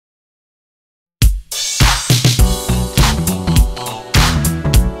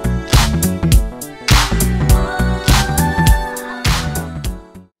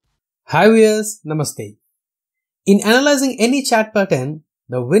Hi viewers, Namaste. In analyzing any chart pattern,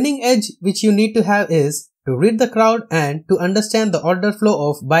 the winning edge which you need to have is to read the crowd and to understand the order flow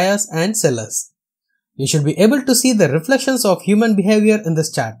of buyers and sellers. You should be able to see the reflections of human behavior in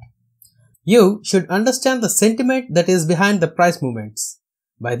this chart. You should understand the sentiment that is behind the price movements.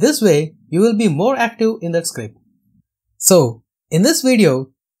 By this way, you will be more active in that script. So, in this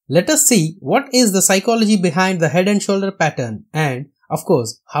video, let us see what is the psychology behind the head and shoulder pattern and of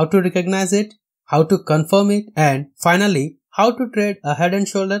course, how to recognize it, how to confirm it, and finally, how to trade a head and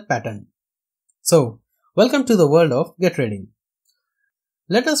shoulder pattern. So, welcome to the world of GetTrading.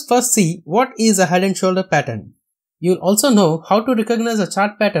 Let us first see what is a head and shoulder pattern. You'll also know how to recognize a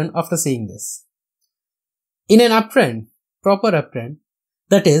chart pattern after seeing this. In an uptrend, proper uptrend,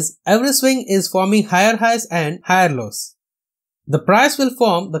 that is, every swing is forming higher highs and higher lows. The price will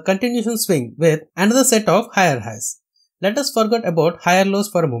form the continuation swing with another set of higher highs. Let us forget about higher lows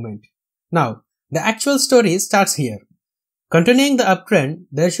for a moment. Now, the actual story starts here. Continuing the uptrend,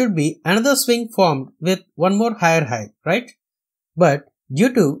 there should be another swing formed with one more higher high, right? But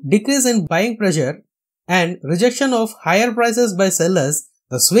due to decrease in buying pressure and rejection of higher prices by sellers,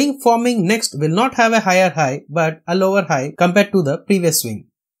 the swing forming next will not have a higher high but a lower high compared to the previous swing.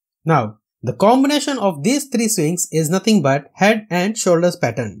 Now, the combination of these three swings is nothing but head and shoulders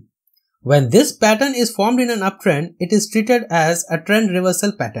pattern. When this pattern is formed in an uptrend, it is treated as a trend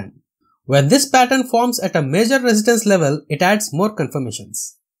reversal pattern. When this pattern forms at a major resistance level, it adds more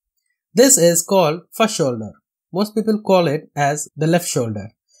confirmations. This is called first shoulder. Most people call it as the left shoulder.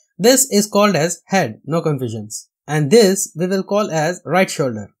 This is called as head, no confusions. And this we will call as right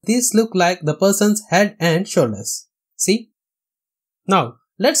shoulder. These look like the person's head and shoulders. See? Now,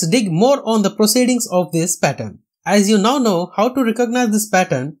 let's dig more on the proceedings of this pattern. As you now know how to recognize this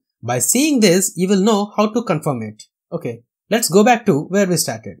pattern, by seeing this, you will know how to confirm it. Okay, let's go back to where we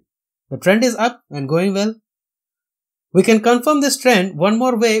started. The trend is up and going well. We can confirm this trend one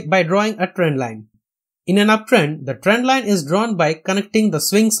more way by drawing a trend line. In an uptrend, the trend line is drawn by connecting the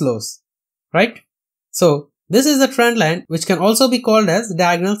swing lows, right? So, this is the trend line which can also be called as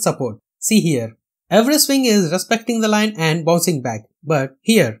diagonal support. See here, every swing is respecting the line and bouncing back. But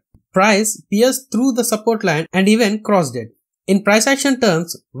here, price pierced through the support line and even crossed it. In price action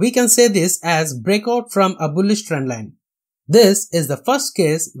terms, we can say this as breakout from a bullish trend line. This is the first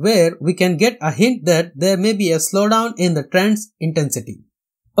case where we can get a hint that there may be a slowdown in the trend's intensity.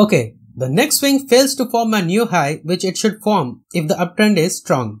 Okay, the next swing fails to form a new high which it should form if the uptrend is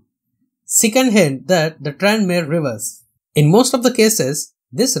strong. Second hint that the trend may reverse. In most of the cases,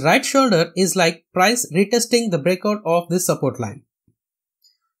 this right shoulder is like price retesting the breakout of this support line.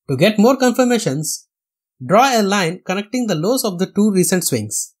 To get more confirmations, draw a line connecting the lows of the two recent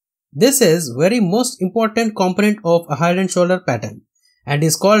swings. This is very most important component of a head and shoulder pattern and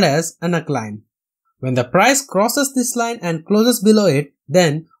is called as a neckline. When the price crosses this line and closes below it,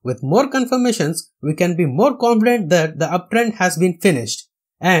 then with more confirmations, we can be more confident that the uptrend has been finished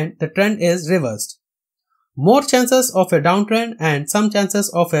and the trend is reversed. More chances of a downtrend and some chances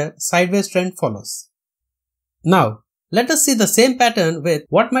of a sideways trend follows. Now, let us see the same pattern with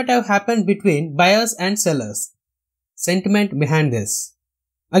what might have happened between buyers and sellers. Sentiment behind this.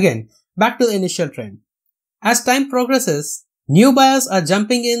 Again, back to the initial trend. As time progresses, new buyers are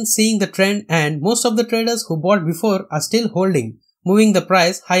jumping in seeing the trend and most of the traders who bought before are still holding, moving the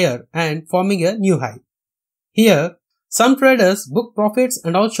price higher and forming a new high. Here, some traders book profits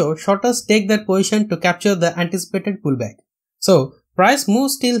and also shorters take their position to capture the anticipated pullback. So, price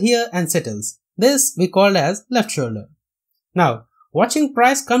moves till here and settles. This we call as left shoulder. Now, watching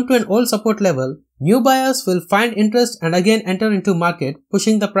price come to an old support level, new buyers will find interest and again enter into market,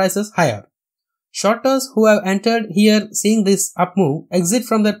 pushing the prices higher. Shorters who have entered here seeing this up move exit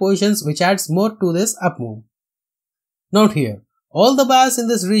from their positions, which adds more to this up move. Note here, all the buyers in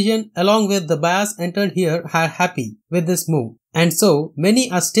this region along with the buyers entered here are happy with this move and so many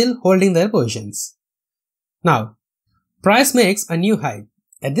are still holding their positions. Now, price makes a new high.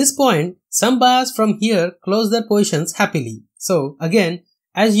 At this point, some buyers from here close their positions happily. So again,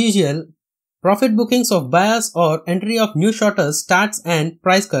 as usual, profit bookings of buyers or entry of new shorters starts and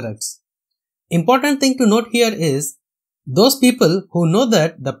price corrects. Important thing to note here is, those people who know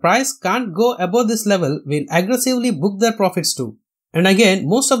that the price can't go above this level will aggressively book their profits too. And again,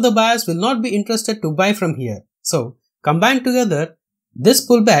 most of the buyers will not be interested to buy from here. So, combined together, this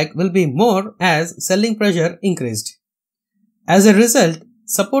pullback will be more as selling pressure increased. As a result,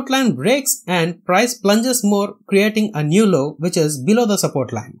 support line breaks and price plunges more, creating a new low which is below the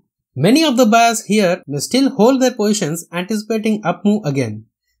support line. Many of the buyers here may still hold their positions anticipating up move again.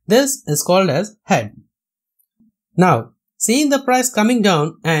 This is called as head. Now, seeing the price coming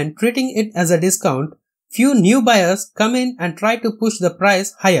down and treating it as a discount, few new buyers come in and try to push the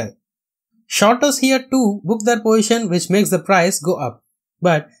price higher. Shorters here too book their position, which makes the price go up.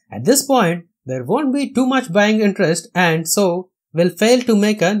 But at this point, there won't be too much buying interest and so will fail to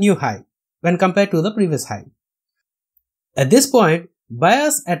make a new high when compared to the previous high. At this point,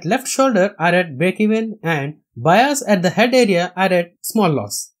 buyers at left shoulder are at break-even and buyers at the head area are at small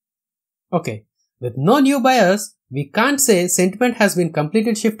loss. Okay, with no new buyers, we can't say sentiment has been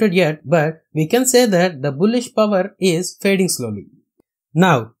completely shifted yet, but we can say that the bullish power is fading slowly.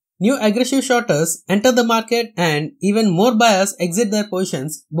 Now, new aggressive shorters enter the market and even more buyers exit their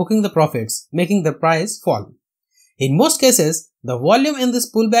positions, booking the profits, making the price fall. In most cases, the volume in this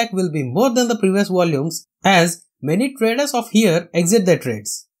pullback will be more than the previous volumes as many traders of here exit their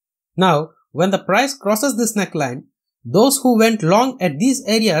trades. Now, when the price crosses this neckline, those who went long at these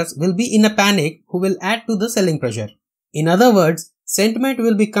areas will be in a panic who will add to the selling pressure. In other words, sentiment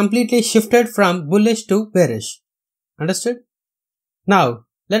will be completely shifted from bullish to bearish. Understood? Now,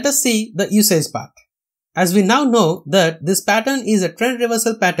 let us see the usage part. As we now know that this pattern is a trend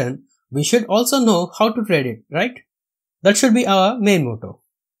reversal pattern, we should also know how to trade it, right? That should be our main motto.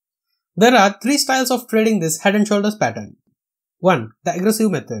 There are three styles of trading this head and shoulders pattern. 1. The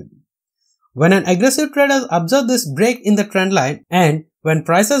aggressive method. When an aggressive trader observes this break in the trend line and when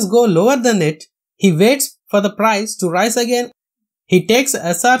prices go lower than it, he waits for the price to rise again. He takes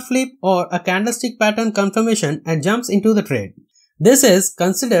a SR flip or a candlestick pattern confirmation and jumps into the trade. This is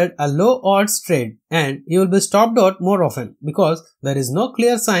considered a low odds trade and you will be stopped out more often because there is no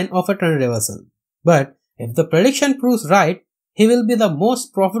clear sign of a trend reversal. But if the prediction proves right, he will be the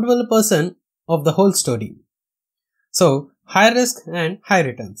most profitable person of the whole story. So, high risk and high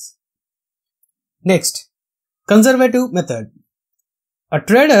returns. Next, conservative method. A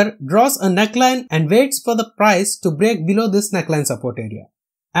trader draws a neckline and waits for the price to break below this neckline support area.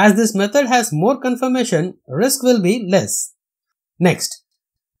 As this method has more confirmation, risk will be less. Next,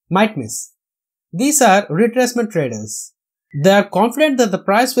 might miss. These are retracement traders. They are confident that the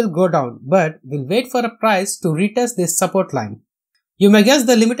price will go down but will wait for a price to retest this support line. You may guess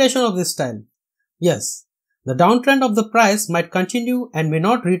the limitation of this style. Yes, the downtrend of the price might continue and may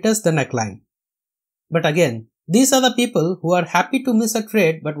not retest the neckline. But again, these are the people who are happy to miss a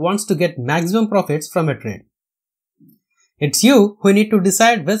trade but wants to get maximum profits from a trade. It's you who need to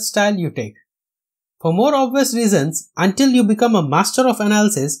decide which style you take. For more obvious reasons, until you become a master of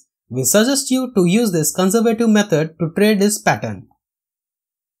analysis, we suggest you to use this conservative method to trade this pattern.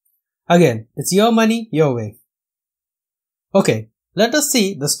 Again, it's your money, your way. Okay, let us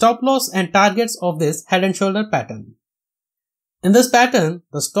see the stop loss and targets of this head and shoulder pattern. In this pattern,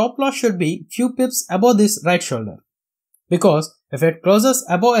 the stop loss should be few pips above this right shoulder. Because if it closes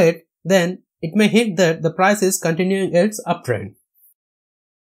above it, then it may hint that the price is continuing its uptrend.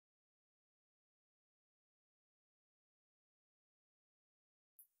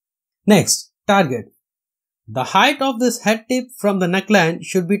 Next, target. The height of this head tip from the neckline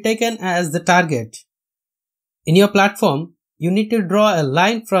should be taken as the target. In your platform, you need to draw a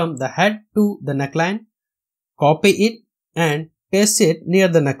line from the head to the neckline, copy it and paste it near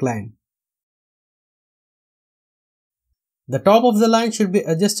the neckline. The top of the line should be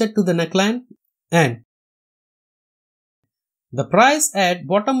adjusted to the neckline and the price at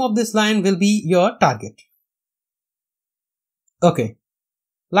bottom of this line will be your target. Okay.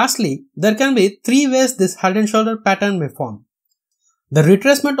 Lastly, there can be three ways this head and shoulder pattern may form. The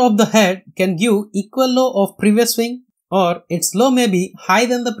retracement of the head can give equal low of previous swing, or its low may be higher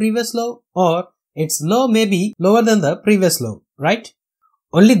than the previous low, or its low may be lower than the previous low, right?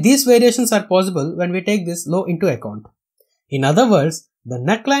 Only these variations are possible when we take this low into account. In other words, the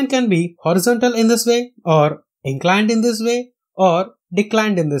neckline can be horizontal in this way, or inclined in this way, or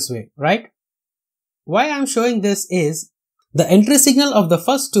declined in this way, right? Why I am showing this is the entry signal of the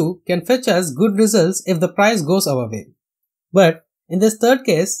first two can fetch us good results if the price goes our way. But in this third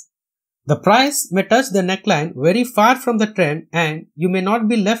case, the price may touch the neckline very far from the trend and you may not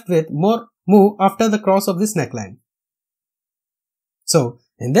be left with more move after the cross of this neckline. So,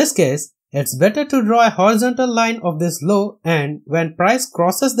 in this case, it's better to draw a horizontal line of this low and when price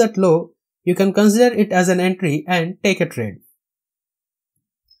crosses that low, you can consider it as an entry and take a trade.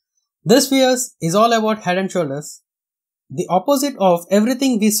 This Fyers is all about head and shoulders. The opposite of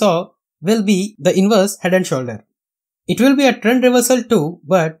everything we saw will be the inverse head and shoulder. It will be a trend reversal too,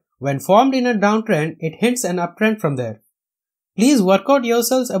 but when formed in a downtrend, it hints an uptrend from there. Please work out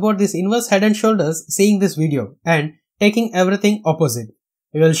yourselves about this inverse head and shoulders seeing this video and taking everything opposite.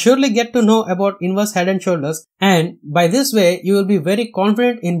 You will surely get to know about inverse head and shoulders and by this way you will be very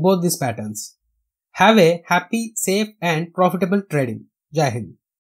confident in both these patterns. Have a happy, safe and profitable trading. Jai Hind.